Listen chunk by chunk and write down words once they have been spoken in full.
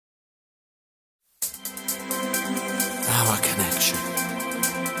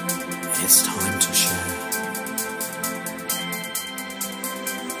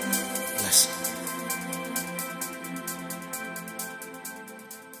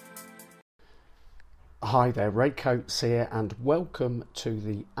Hi there, Ray Coates here, and welcome to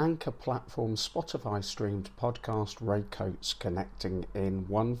the Anchor platform Spotify streamed podcast, Ray Coates Connecting in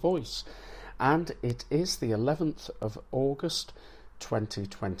One Voice. And it is the 11th of August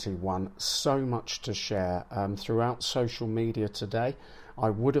 2021. So much to share. Throughout social media today,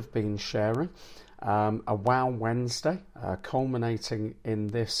 I would have been sharing a Wow Wednesday, culminating in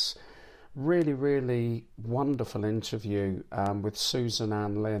this really wonderful interview with Susan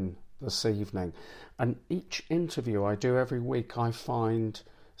Anne Lynn this evening. And each interview I do every week, I find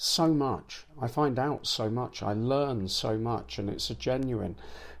so much. I find out so much. I learn so much, and it's a genuine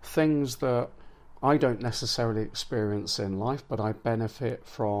things that I don't necessarily experience in life, but I benefit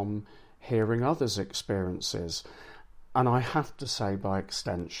from hearing others' experiences. And I have to say, by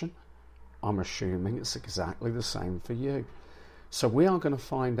extension, I'm assuming it's exactly the same for you. So we are going to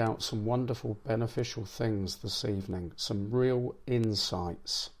find out some wonderful, beneficial things this evening, some real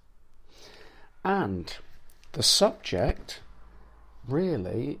insights. And the subject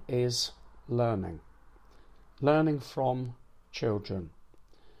really is learning. Learning from children.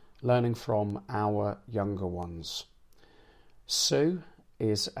 Learning from our younger ones. Sue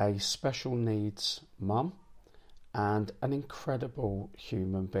is a special needs mum and an incredible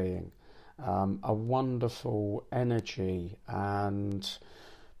human being. A wonderful energy and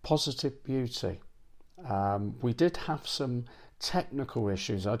positive beauty. We did have some technical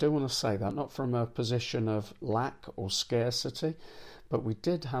issues. I do want to say that, not from a position of lack or scarcity, but we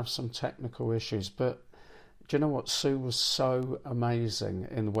did have some technical issues. But do you know what? Sue was so amazing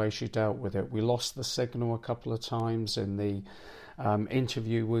in the way she dealt with it. We lost the signal a couple of times in the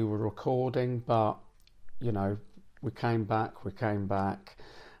interview we were recording, but you know, we came back,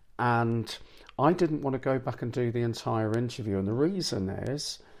 and I didn't want to go back and do the entire interview, and the reason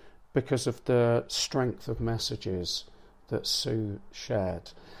is because of the strength of messages that Sue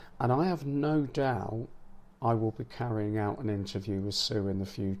shared. And I have no doubt I will be carrying out an interview with Sue in the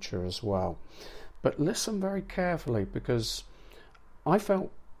future as well. But listen very carefully, because I felt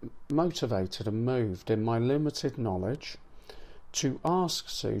motivated and moved in my limited knowledge to ask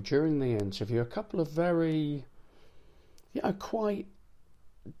Sue during the interview a couple of very, quite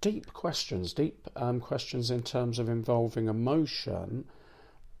deep questions in terms of involving emotion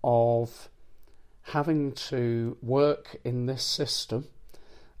of having to work in this system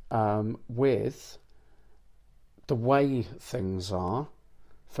with the way things are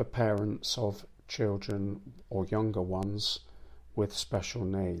for parents of children or younger ones with special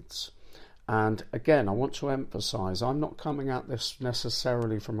needs. And again, I want to emphasize, I'm not coming at this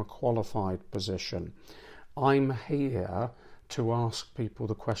necessarily from a qualified position. I'm here to ask people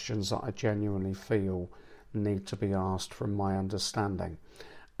the questions that I genuinely feel need to be asked from my understanding,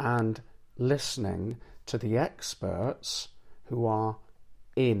 and listening to the experts who are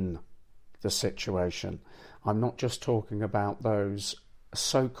in the situation. I'm not just talking about those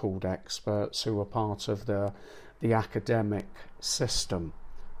so-called experts who are part of the academic system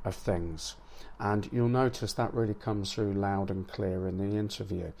of things. And you'll notice that really comes through loud and clear in the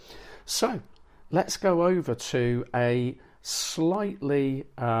interview. So let's go over to a slightly,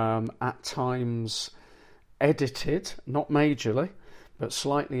 at times, edited, not majorly, but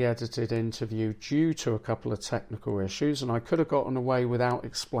slightly edited interview due to a couple of technical issues, and I could have gotten away without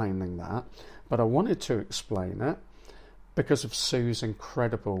explaining that, but I wanted to explain it because of Sue's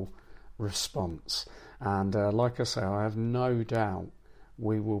incredible response. And like I say, I have no doubt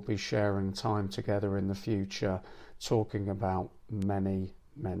we will be sharing time together in the future talking about many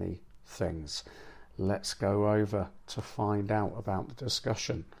things. Let's go over to find out about the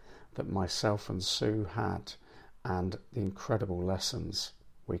discussion that myself and Sue had and the incredible lessons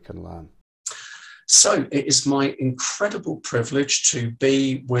we can learn. So it is my incredible privilege to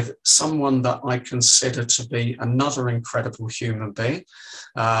be with someone that I consider to be another incredible human being.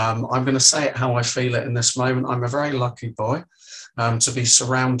 I'm going to say it how I feel it in this moment. I'm a very lucky boy to be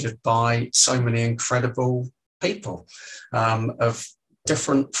surrounded by so many incredible people of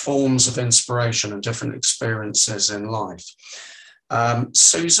different forms of inspiration and different experiences in life.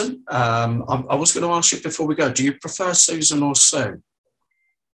 Susan, I was going to ask you before we go, do you prefer Susan or Sue?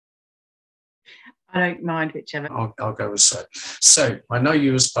 I don't mind whichever. I'll go with Sue. Sue, I know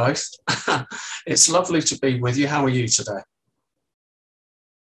you as both. It's lovely to be with you. How are you today?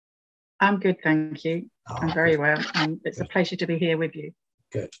 I'm good, thank you. I'm very well, and it's a pleasure to be here with you.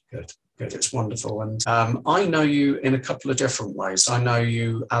 Good. It's wonderful. And I know you in a couple of different ways. I know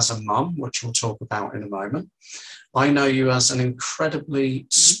you as a mum, which we'll talk about in a moment. I know you as an incredibly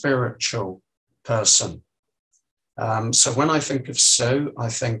spiritual person. So when I think of Sue, I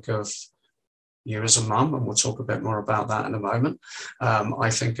think of you as a mum, and we'll talk a bit more about that in a moment. I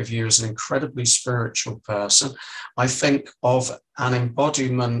think of you as an incredibly spiritual person. I think of an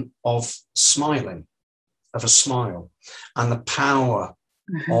embodiment of smiling, of a smile, and the power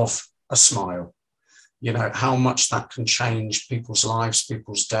of a smile. You know, how much that can change people's lives,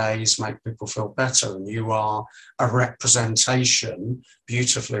 people's days, make people feel better. And you are a representation,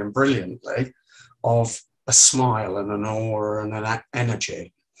 beautifully and brilliantly, of a smile and an aura and an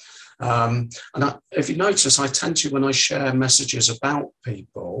energy. If you notice, I tend to, when I share messages about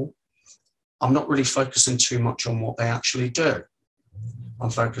people, I'm not really focusing too much on what they actually do. I'm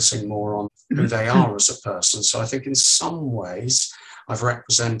focusing more on who they are as a person. So I think in some ways I've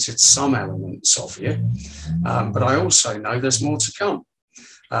represented some elements of you, but I also know there's more to come.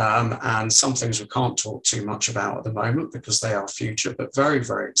 And some things we can't talk too much about at the moment because they are future, but very,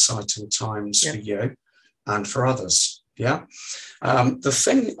 very exciting times for you and for others. Yeah. The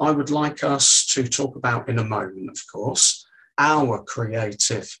thing I would like us to talk about in a moment, of course, our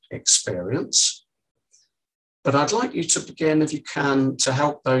creative experience. But I'd like you to begin, if you can, to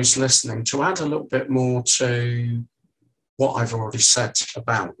help those listening to add a little bit more to what I've already said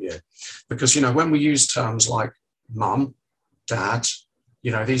about you. Because, you know, when we use terms like mum, dad,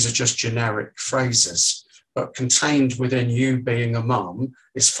 you know, these are just generic phrases, but contained within you being a mum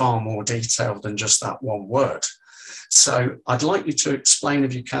is far more detailed than just that one word. So I'd like you to explain,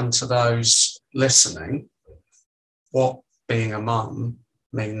 if you can, to those listening, what being a mum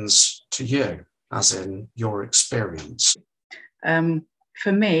means to you, as in your experience.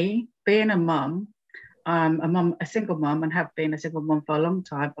 For me, being a mum, a single mum, and have been a single mum for a long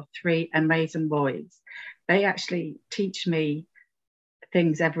time, of 3 amazing boys. They actually teach me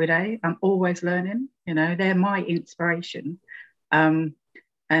things every day. I'm always learning, you know, they're my inspiration. And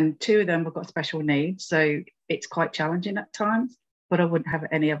 2 of them have got special needs, so it's quite challenging at times, but I wouldn't have it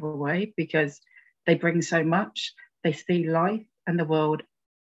any other way because they bring so much. They see life and the world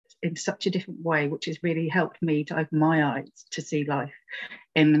in such a different way, which has really helped me to open my eyes to see life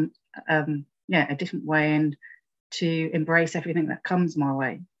in a different way, and to embrace everything that comes my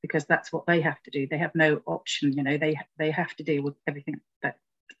way, because that's what they have to do. They have no option, you know, they have to deal with everything that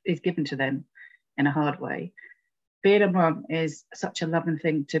is given to them in a hard way. Being a mum is such a loving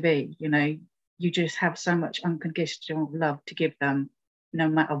thing to be, you know, you just have so much unconditional love to give them no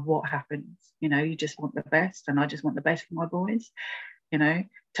matter what happens. You know, you just want the best, and I just want the best for my boys, you know,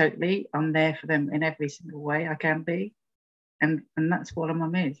 totally. I'm there for them in every single way I can be. And that's what a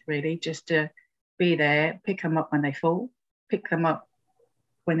mum is, really, just to be there, pick them up when they fall, pick them up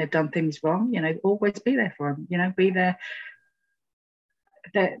when they've done things wrong, you know, always be there for them, you know, be there,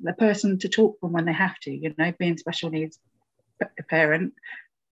 the person to talk to them when they have to, you know, being special needs a parent,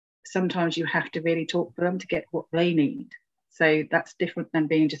 sometimes you have to really talk to them to get what they need. So that's different than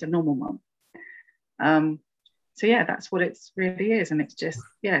being just a normal mum. So yeah, that's what it really is. And it's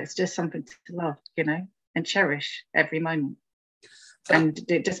just something to love, you know, and cherish every moment. And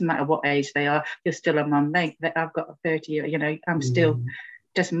it doesn't matter what age they are, you're still a mum. I've got a 30, you know, I'm still,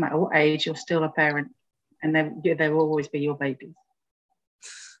 doesn't matter what age, you're still a parent, and there will always be your babies.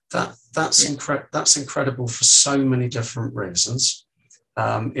 That's incredible for so many different reasons.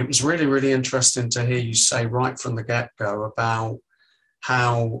 It was really, really interesting to hear you say right from the get-go about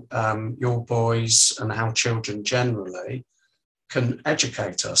how your boys and how children generally can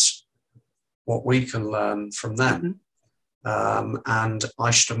educate us, what we can learn from them. And I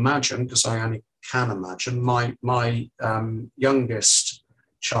should imagine, because I only can imagine, my youngest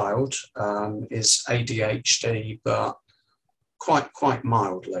child is ADHD, but quite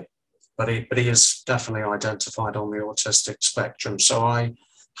mildly. But he is definitely identified on the autistic spectrum. So I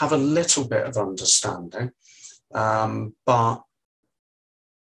have a little bit of understanding. But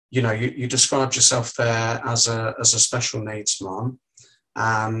you know, you described yourself there as a special needs mum,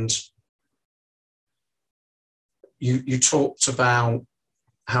 and you talked about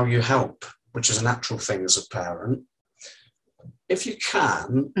how you help, which is a natural thing as a parent. If you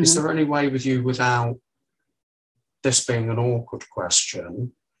can, is there any way with you, without this being an awkward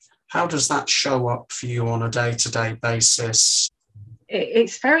question, how does that show up for you on a day-to-day basis?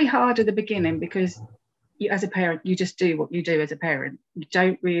 It's very hard at the beginning because as a parent, you just do what you do as a parent. You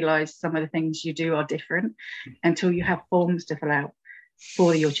don't realise some of the things you do are different until you have forms to fill out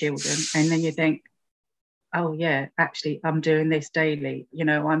for your children. And then you think, oh yeah, actually I'm doing this daily. You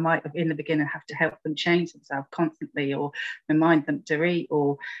know, I might have in the beginning have to help them change themselves constantly, or remind them to eat,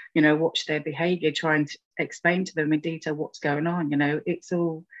 or, you know, watch their behaviour, try and explain to them in detail what's going on. You know, it's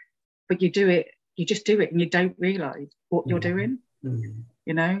all, but you just do it and you don't realise what you're doing.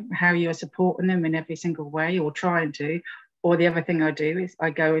 You know, how you're supporting them in every single way, or trying to. Or the other thing I do is I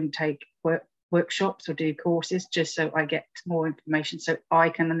go and take workshops or do courses just so I get more information so I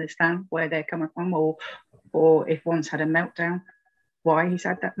can understand where they're coming from, or if one's had a meltdown, why he's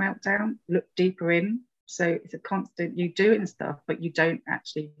had that meltdown, look deeper in. So it's a constant, you doing stuff, but you don't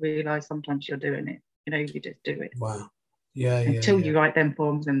actually realise sometimes you're doing it. You know, you just do it. Wow. Yeah. Until you write them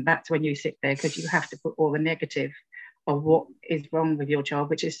forms, and that's when you sit there, because you have to put all the negative of what is wrong with your child,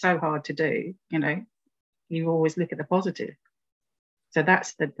 which is so hard to do. You know, you always look at the positive. So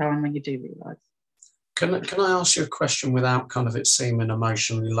that's the time when you do realise. Can I ask you a question without kind of it seeming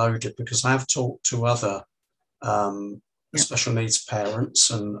emotionally loaded? Because I have talked to other special needs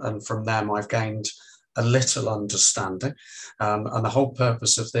parents, and from them I've gained a little understanding. And the whole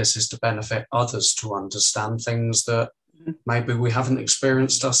purpose of this is to benefit others to understand things that maybe we haven't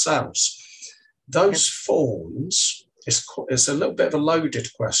experienced ourselves. Those forms, it's a little bit of a loaded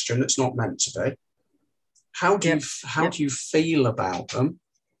question. It's not meant to be. How do you feel about them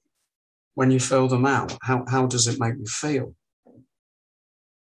when you fill them out? How does it make you feel?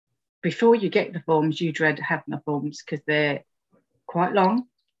 Before you get the forms, you dread having the forms because they're quite long.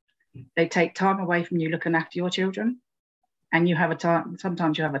 They take time away from you looking after your children, and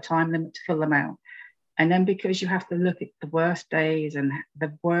sometimes you have a time limit to fill them out. And then because you have to look at the worst days and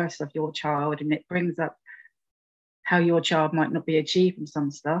the worst of your child, and it brings up how your child might not be achieving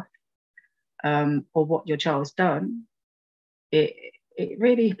some stuff, or what your child's done, it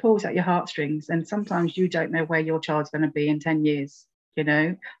really pulls at your heartstrings. And sometimes you don't know where your child's going to be in 10 years. You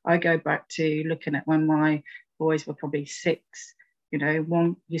know, I go back to looking at when my boys were probably 6. You know,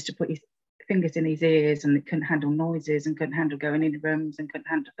 one used to put his fingers in his ears and couldn't handle noises and couldn't handle going in rooms and couldn't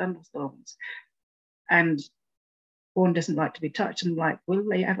handle thunderstorms. And one doesn't like to be touched. And like, will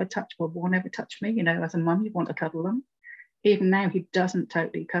they ever touch? Will one ever touch me? You know, as a mum, you want to cuddle them. Even now, he doesn't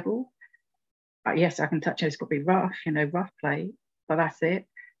totally cuddle. But yes, I can touch him. It's got to be rough, you know, rough play. But that's it.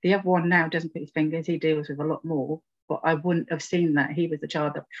 The other one now doesn't put his fingers. He deals with a lot more. But I wouldn't have seen that. He was the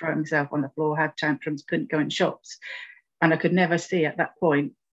child that threw himself on the floor, had tantrums, couldn't go in shops. And I could never see at that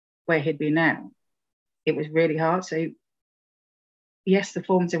point where he'd be now. It was really hard. So yes, the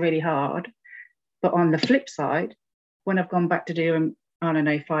forms are really hard. But on the flip side, when I've gone back to do them, I don't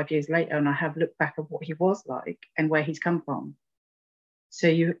know, 5 years later, and I have looked back at what he was like and where he's come from. So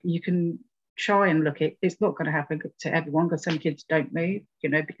you can try and look at, it's not going to happen to everyone, because some kids don't move, you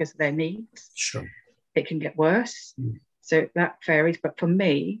know, because of their needs. Sure. It can get worse. So that varies. But for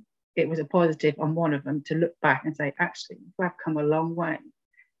me, it was a positive on one of them to look back and say, actually, you have come a long way.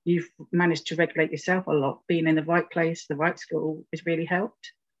 You've managed to regulate yourself a lot. Being in the right place, the right school has really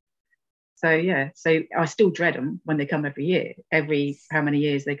helped. So, yeah, so I still dread them when they come every year, how many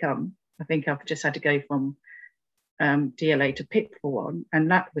years they come. I think I've just had to go from DLA to PIP for one. And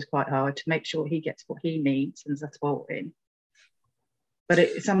that was quite hard to make sure he gets what he needs and support in.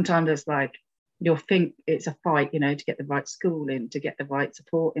 But sometimes it's like, you'll think it's a fight, you know, to get the right school in, to get the right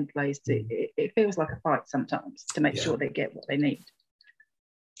support in place. It feels like a fight sometimes to make sure they get what they need.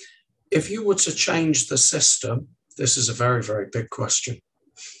 If you were to change the system, this is a very, very big question.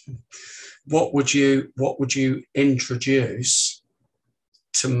 What would you introduce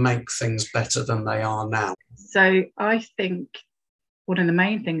to make things better than they are now? So I think one of the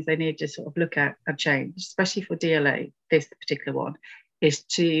main things they need to sort of look at and change, especially for DLA, this particular one, is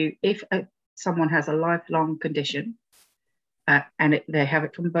if someone has a lifelong condition and they have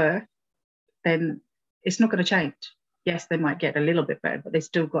it from birth, then it's not going to change. Yes, they might get a little bit better, but they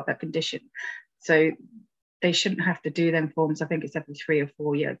still got that condition. So they shouldn't have to do them forms. I think it's every 3 or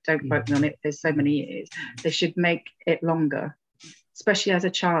 4 years. Don't quote me on it. There's so many years. They should make it longer, especially as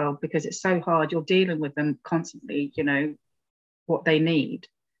a child, because it's so hard. You're dealing with them constantly, you know, what they need,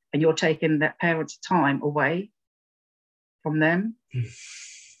 and you're taking that parent's time away from them.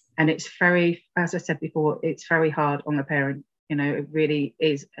 And it's very, as I said before, it's very hard on the parent. You know, it really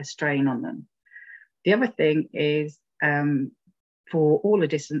is a strain on them. The other thing is, for all the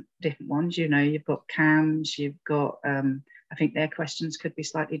different ones, you know, you've got CAMS, you've got, I think their questions could be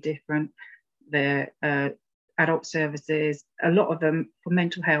slightly different. Their adult services, a lot of them for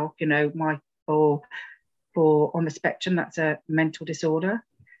mental health, you know, for on the spectrum, that's a mental disorder.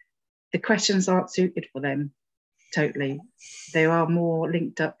 The questions aren't suited for them totally. They are more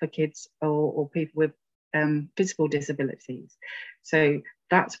linked up for kids or people with physical disabilities. So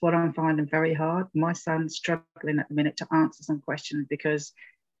that's what I'm finding very hard. My son's struggling at the minute to answer some questions because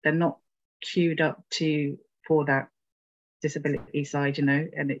they're not queued up for that disability side, you know.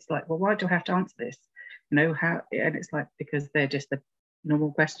 And it's like, well, why do I have to answer this? You know, how? And it's like, because they're just the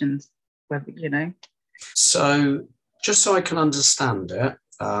normal questions, you know. So just so I can understand it,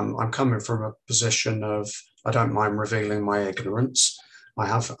 I'm coming from a position of, I don't mind revealing my ignorance. I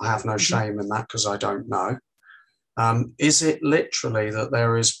have no shame in that because I don't know. Is it literally that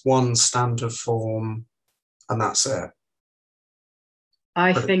there is one standard form and that's it?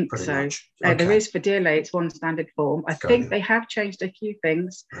 I think pretty so. much. Okay. There is for Dearly, it's one standard form. I think they have changed a few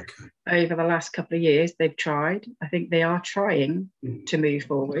things over the last couple of years. They've tried. I think they are trying to move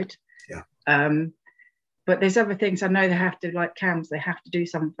forward. Yeah. But there's other things I know they have to, like CAMS, they have to do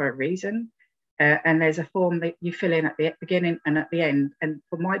something for a reason. And there's a form that you fill in at the beginning and at the end. And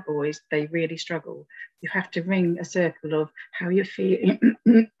for my boys, they really struggle. You have to ring a circle of how you feel,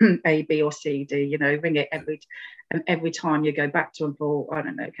 A, B, or C, D, you know, ring it every time you go back to them for, I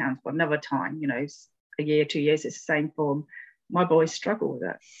don't know, CAMS, but another time, you know, a year, 2 years, it's the same form. My boys struggle with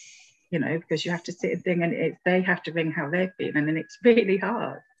that, you know, because you have to sit and think, and they have to ring how they're feeling, and it's really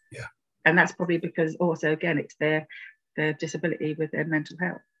hard. Yeah. And that's probably because also, again, it's their disability with their mental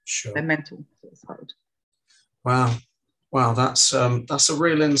health. Sure. Their mental side. Wow, that's a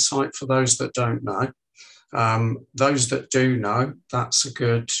real insight for those that don't know. Those that do know, that's a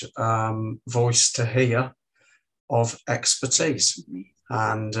good voice to hear of expertise.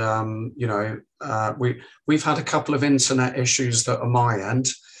 And you know, we've had a couple of internet issues that are my end,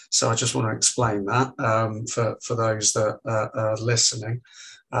 so I just want to explain that for those that are listening.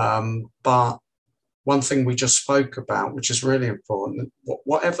 But one thing we just spoke about, which is really important,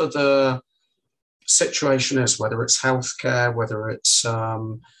 whatever the situation is, whether it's healthcare, whether it's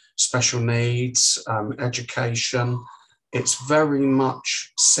special needs, education, it's very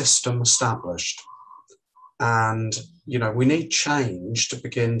much system established. And, you know, we need change to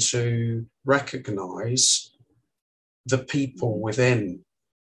begin to recognise the people within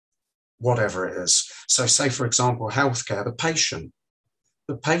whatever it is. So say, for example, healthcare, the patient.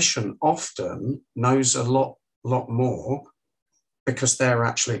 The patient often knows a lot more because they're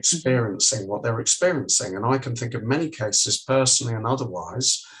actually experiencing what they're experiencing. And I can think of many cases, personally and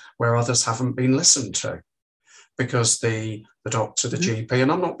otherwise, where others haven't been listened to because the doctor, the GP,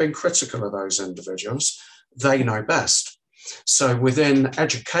 and I'm not being critical of those individuals, they know best. So within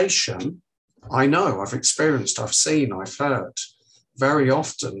education, I know, I've experienced, I've seen, I've heard, very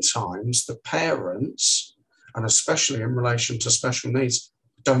often times the parents, and especially in relation to special needs,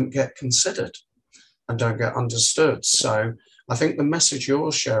 don't get considered and don't get understood. So I think the message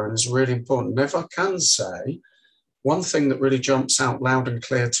you're sharing is really important. And if I can say, one thing that really jumps out loud and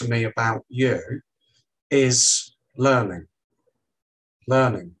clear to me about you is learning,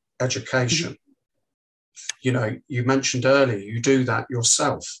 education. You know, you mentioned earlier, you do that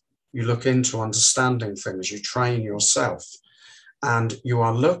yourself. You look into understanding things, you train yourself, and you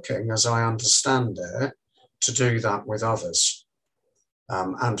are looking, as I understand it, to do that with others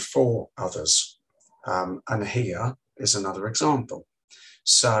and for others. And here is another example.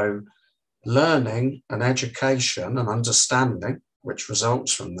 So learning and education and understanding, which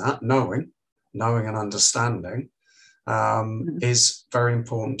results from that, knowing and understanding, is very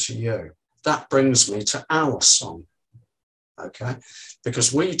important to you. That brings me to our song, okay?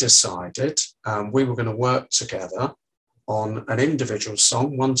 Because we decided we were going to work together on an individual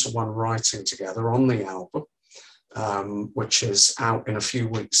song, one-to-one writing together on the album, which is out in a few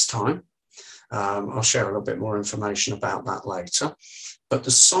weeks' time. I'll share a little bit more information about that later. But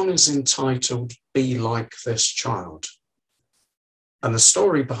the song is entitled Be Like This Child. And the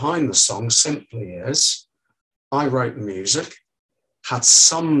story behind the song simply is, I wrote the music, had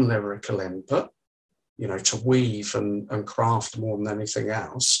some lyrical input, you know, to weave and craft more than anything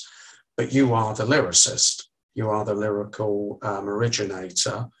else. But you are the lyricist. You are the lyrical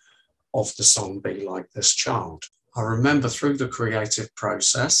originator of the song Be Like This Child. I remember through the creative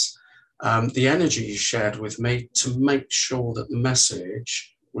process, the energy you shared with me to make sure that the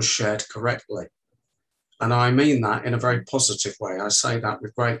message was shared correctly. And I mean that in a very positive way. I say that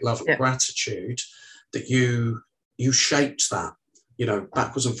with great love and gratitude that you shaped that, you know,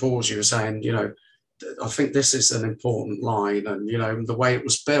 backwards and forwards. You were saying, you know, I think this is an important line, and, you know, the way it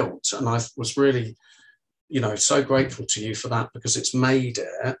was built. And I was really, you know, so grateful to you for that, because it's made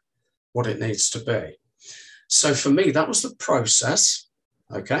it what it needs to be. So for me, that was the process.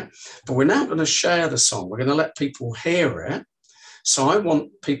 Okay. But we're now going to share the song. We're going to let people hear it. So I want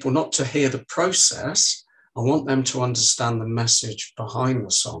people not to hear the process. I want them to understand the message behind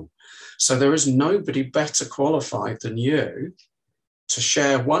the song. So there is nobody better qualified than you to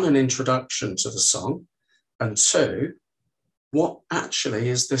share, one, an introduction to the song, and two, what actually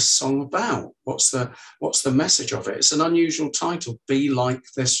is this song about? What's the message of it? It's an unusual title, Be Like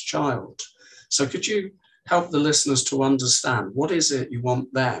This Child. So could you help the listeners to understand what is it you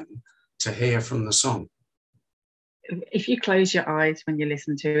want them to hear from the song? If you close your eyes when you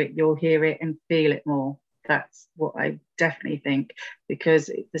listen to it, you'll hear it and feel it more. That's what I definitely think, because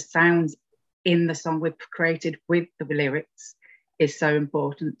the sounds in the song we've created with the lyrics is so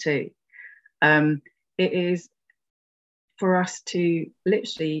important too. It is for us to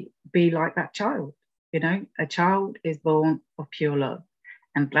literally be like that child. A child is born of pure love,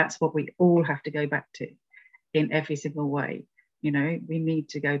 and that's what we all have to go back to in every single way. We need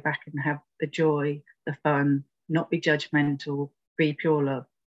to go back and have the joy, the fun, not be judgmental, be pure love.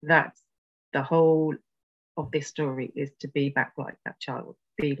 That's the whole of this story, is to be back like that child,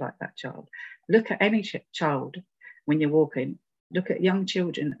 be like that child. Look at any child when you're walking, look at young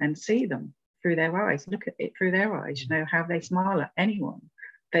children and see them through their eyes, look at it through their eyes, how they smile at anyone,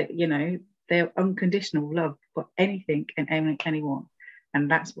 that, their unconditional love for anything and anyone. And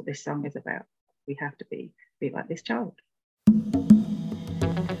that's what this song is about. We have to be like this child.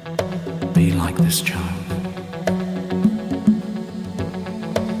 Be like this child.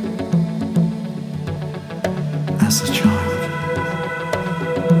 As a child,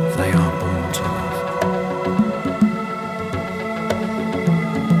 they are born to love.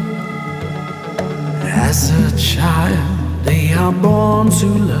 As a child, they are born to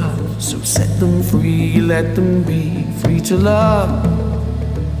love. So set them free, let them be free to love.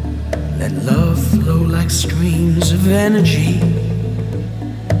 Let love flow like streams of energy,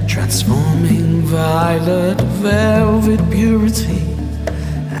 transforming violet velvet purity.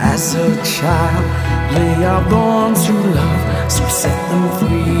 As a child, they are born to love. So set them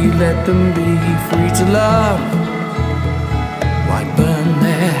free, let them be free to love. Why burn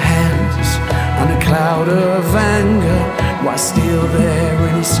their hands on a cloud of anger? Why steal their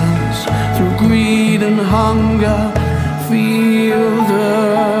innocence through greed and hunger? Feel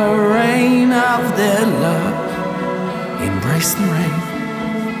the rain of their love, embrace the rain.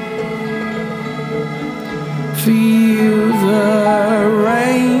 Feel the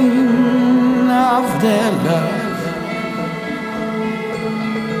rain of their love.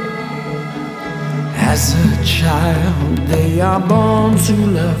 As a child, they are born to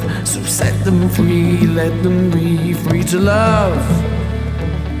love. So set them free, let them be free to love.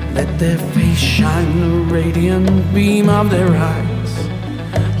 Let their face shine the radiant beam of their eyes.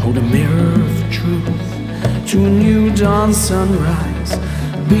 Hold a mirror of truth to a new dawn sunrise.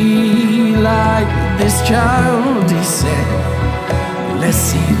 Be like this child, he said. Let's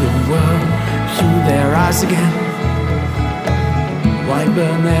see the world through their eyes again. Why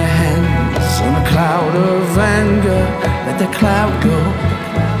burn their hands on a cloud of anger? Let the cloud go.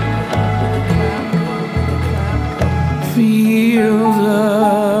 Feel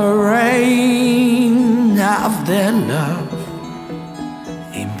the rain of their love.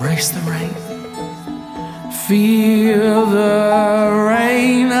 Embrace the rain. Feel the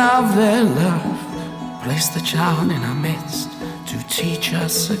rain of their love. Place the child in our midst to teach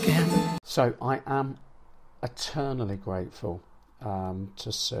us again. So I am eternally grateful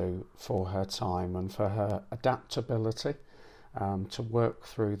to Sue for her time and for her adaptability to work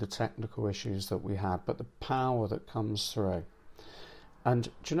through the technical issues that we had, but the power that comes through. And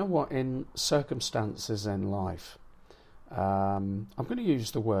do you know what? In circumstances in life, I'm going to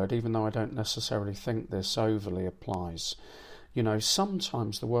use the word, even though I don't necessarily think this overly applies.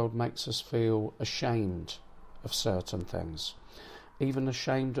 Sometimes the world makes us feel ashamed of certain things, even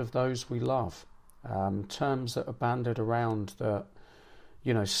ashamed of those we love. Terms that are bandied around that,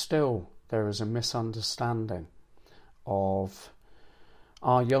 still there is a misunderstanding of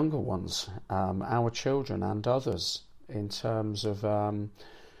our younger ones, our children and others, in terms of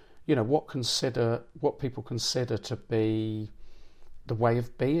what people consider to be the way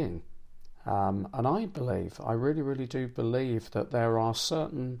of being. And I really, really do believe that there are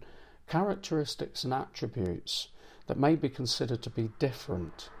certain characteristics and attributes that may be considered to be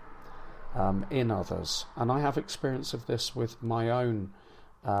different in others. And I have experience of this with my own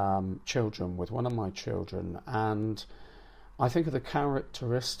children, with one of my children, and I think of the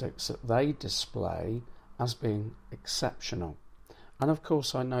characteristics that they display as being exceptional. And of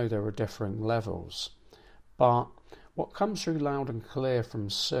course I know there are differing levels, but what comes through loud and clear from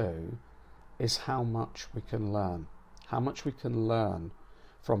Sue is how much we can learn. How much we can learn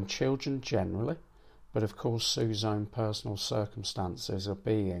from children generally, but of course Sue's own personal circumstances of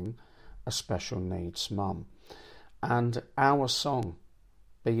being a special needs mum. And our song,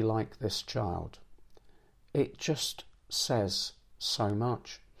 Be Like This Child, it just says so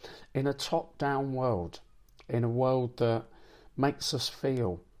much. In a top-down world, in a world that makes us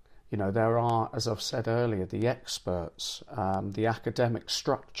feel, there are, as I've said earlier, the experts, the academic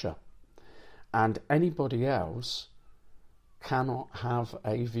structure, and anybody else cannot have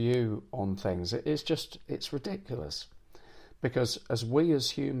a view on things. It's ridiculous, because as we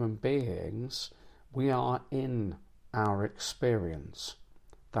as human beings, We are in our experience.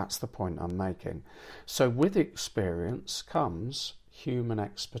 That's the point I'm making. So with experience comes human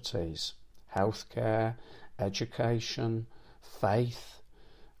expertise, healthcare, education, faith,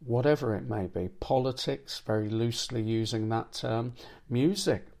 whatever it may be, politics, very loosely using that term,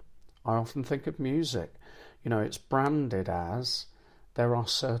 music. I often think of music. It's branded as there are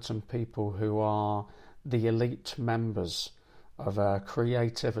certain people who are the elite members of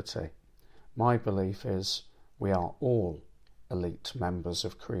creativity. My belief is we are all elite members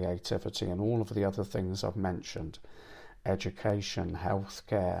of creativity and all of the other things I've mentioned, education,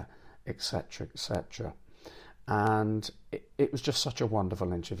 healthcare, etc., etc. And it was just such a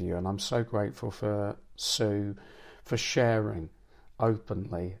wonderful interview, and I'm so grateful for Sue for sharing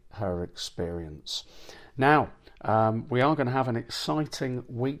openly her experience. Now, we are going to have an exciting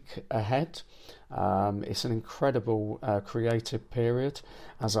week ahead. It's an incredible creative period.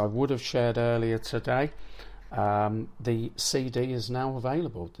 As I would have shared earlier today, the CD is now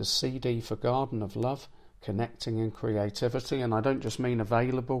available. The CD for Garden of Love, Connecting in Creativity. And I don't just mean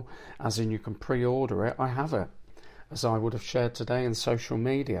available as in you can pre-order it. I have it, as I would have shared today in social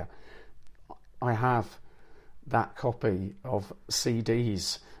media. I have that copy of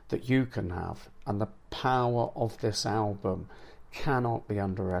CDs that you can have, and the power of this album cannot be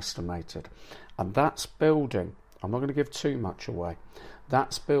underestimated. And that's building, I'm not going to give too much away,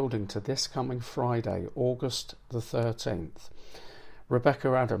 that's building to this coming Friday, August the 13th.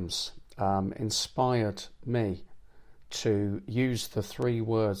 Rebecca Adams inspired me to use the 3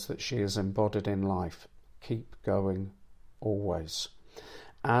 words that she has embodied in life: keep going always.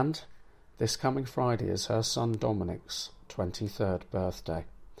 And this coming Friday is her son Dominic's 23rd birthday.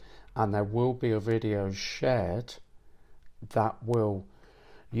 And there will be a video shared that will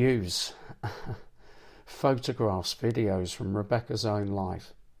use photographs, videos from Rebecca's own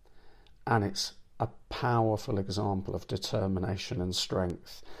life. And it's a powerful example of determination and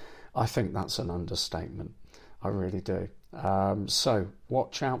strength. I think that's an understatement. I really do. So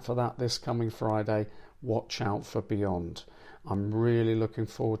watch out for that this coming Friday. Watch out for Beyond. I'm really looking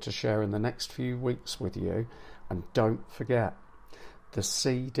forward to sharing the next few weeks with you. And don't forget, the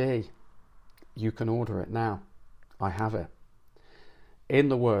CD, you can order it now. I have it. In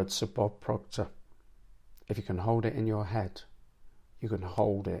the words of Bob Proctor, if you can hold it in your head, you can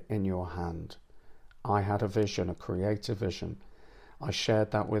hold it in your hand. I had a vision, a creative vision. I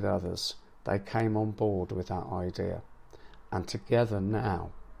shared that with others. They came on board with that idea. And together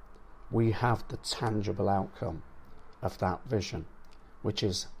now, we have the tangible outcome of that vision, which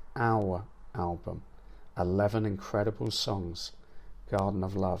is our album, 11 incredible songs, Garden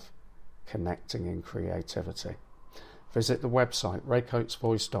of Love, Connecting in Creativity. Visit the website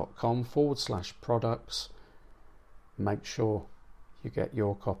raycoatesvoice.com/products. Make sure you get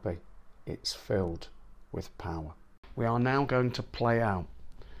your copy. It's filled with power. We are now going to play out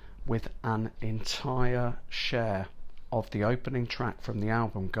with an entire share of the opening track from the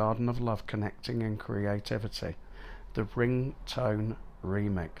album Garden of Love, Connecting in Creativity, the ringtone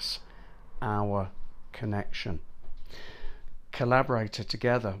remix, Our Connection. Collaborated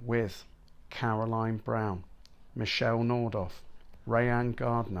together with Caroline Brown, Michelle Nordoff, Rayanne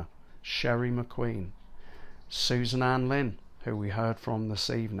Gardner, Sherry McQueen, Susan Anne Lynn, who we heard from this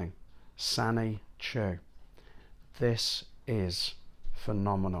evening, Sani Chu. This is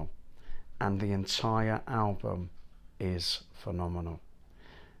phenomenal, and the entire album is phenomenal.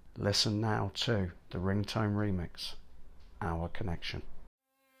 Listen now to the ringtone remix, Our Connection.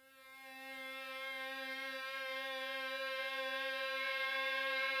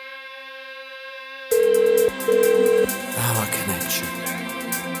 Our connection.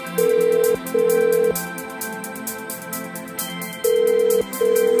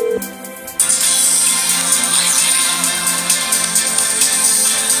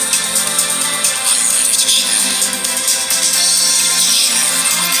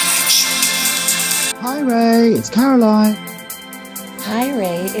 Hi Ray, it's Caroline. Hi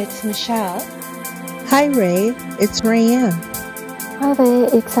Ray, it's Michelle. Hi Ray, it's Rayanne. Hi Ray,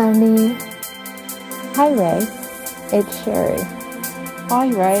 it's Annie. Hi Ray, it's Sherry. Hi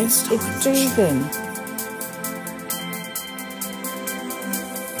Ray, it's Susan.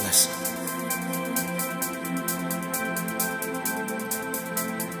 Listen.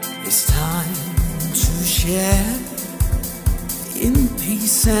 It's time to share in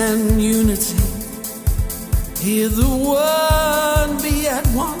peace and unity. Hear the word be at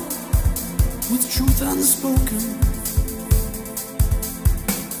one with truth unspoken.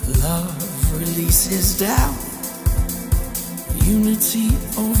 Love releases doubt. Unity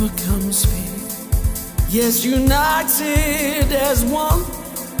overcomes fear. Yes, united as one,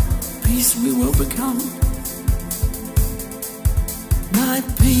 peace we will become. My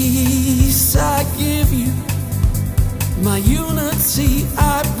peace I give you, my unity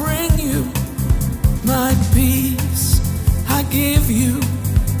I bring you. My peace I give you,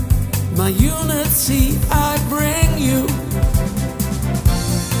 my unity I bring you.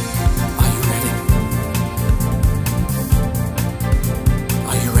 Are you ready?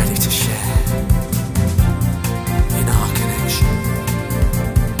 Are you ready to share in our connection?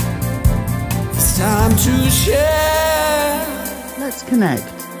 It's time to share. Let's connect.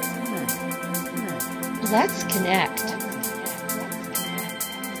 Let's connect.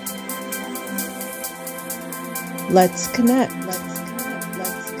 Let's connect.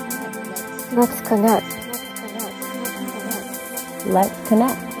 Let's connect. Let's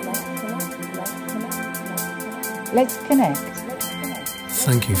connect. Let's connect.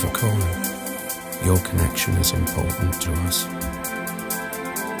 Thank you for calling. Your connection is important to us.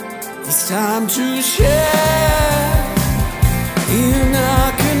 It's time to share in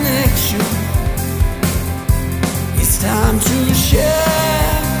our connection. It's time to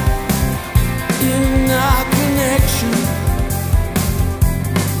share in our connection.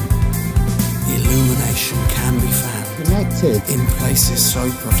 Illumination can be found Connected. in places so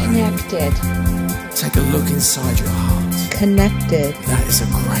profound. Connected. Take a look inside your heart. Connected. That is a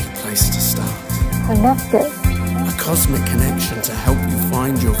great place to start. Connected. A cosmic connection to help you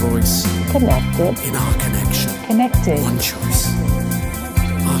find your voice Connected. in our connection. Connected. One choice.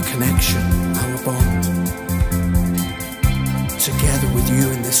 Our connection, our bond. Together with you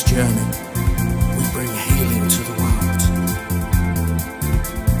in this journey, we bring healing to the world.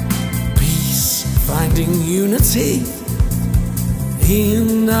 Peace, finding unity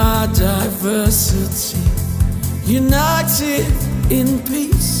in our diversity. United in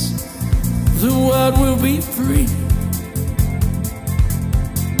peace, the world will be free.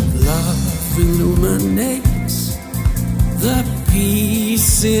 Love illuminates the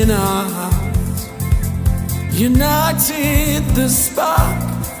peace in our hearts. United, the spark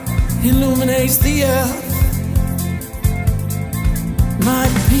illuminates the earth. My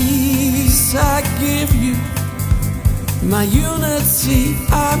peace I give you, my unity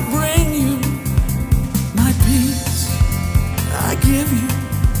I bring you. My peace I give you,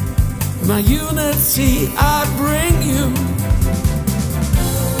 my unity I bring you.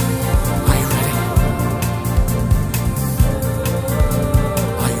 Are you ready?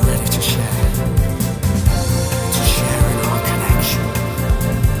 Are you ready to share? To share in our connection.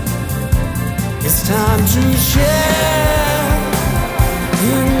 It's time to share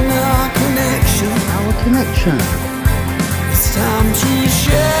in our connection. Our connection. It's time to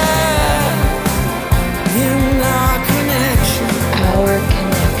share in our connection. Our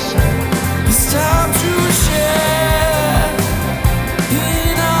connection. It's time to share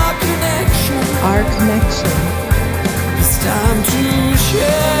in our connection. Our connection. It's time to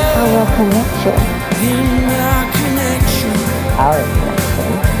share Our connection. in our connection. Our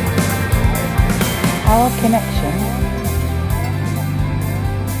connection. Our connection.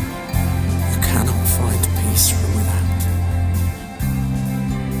 You cannot find peace from without.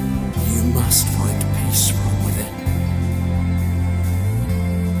 You must find peace from within.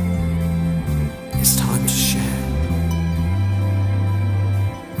 It's time to share.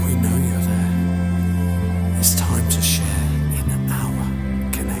 We know you're there. It's time to share in our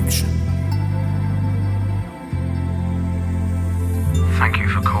connection. Thank you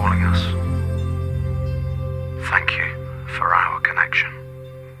for calling us.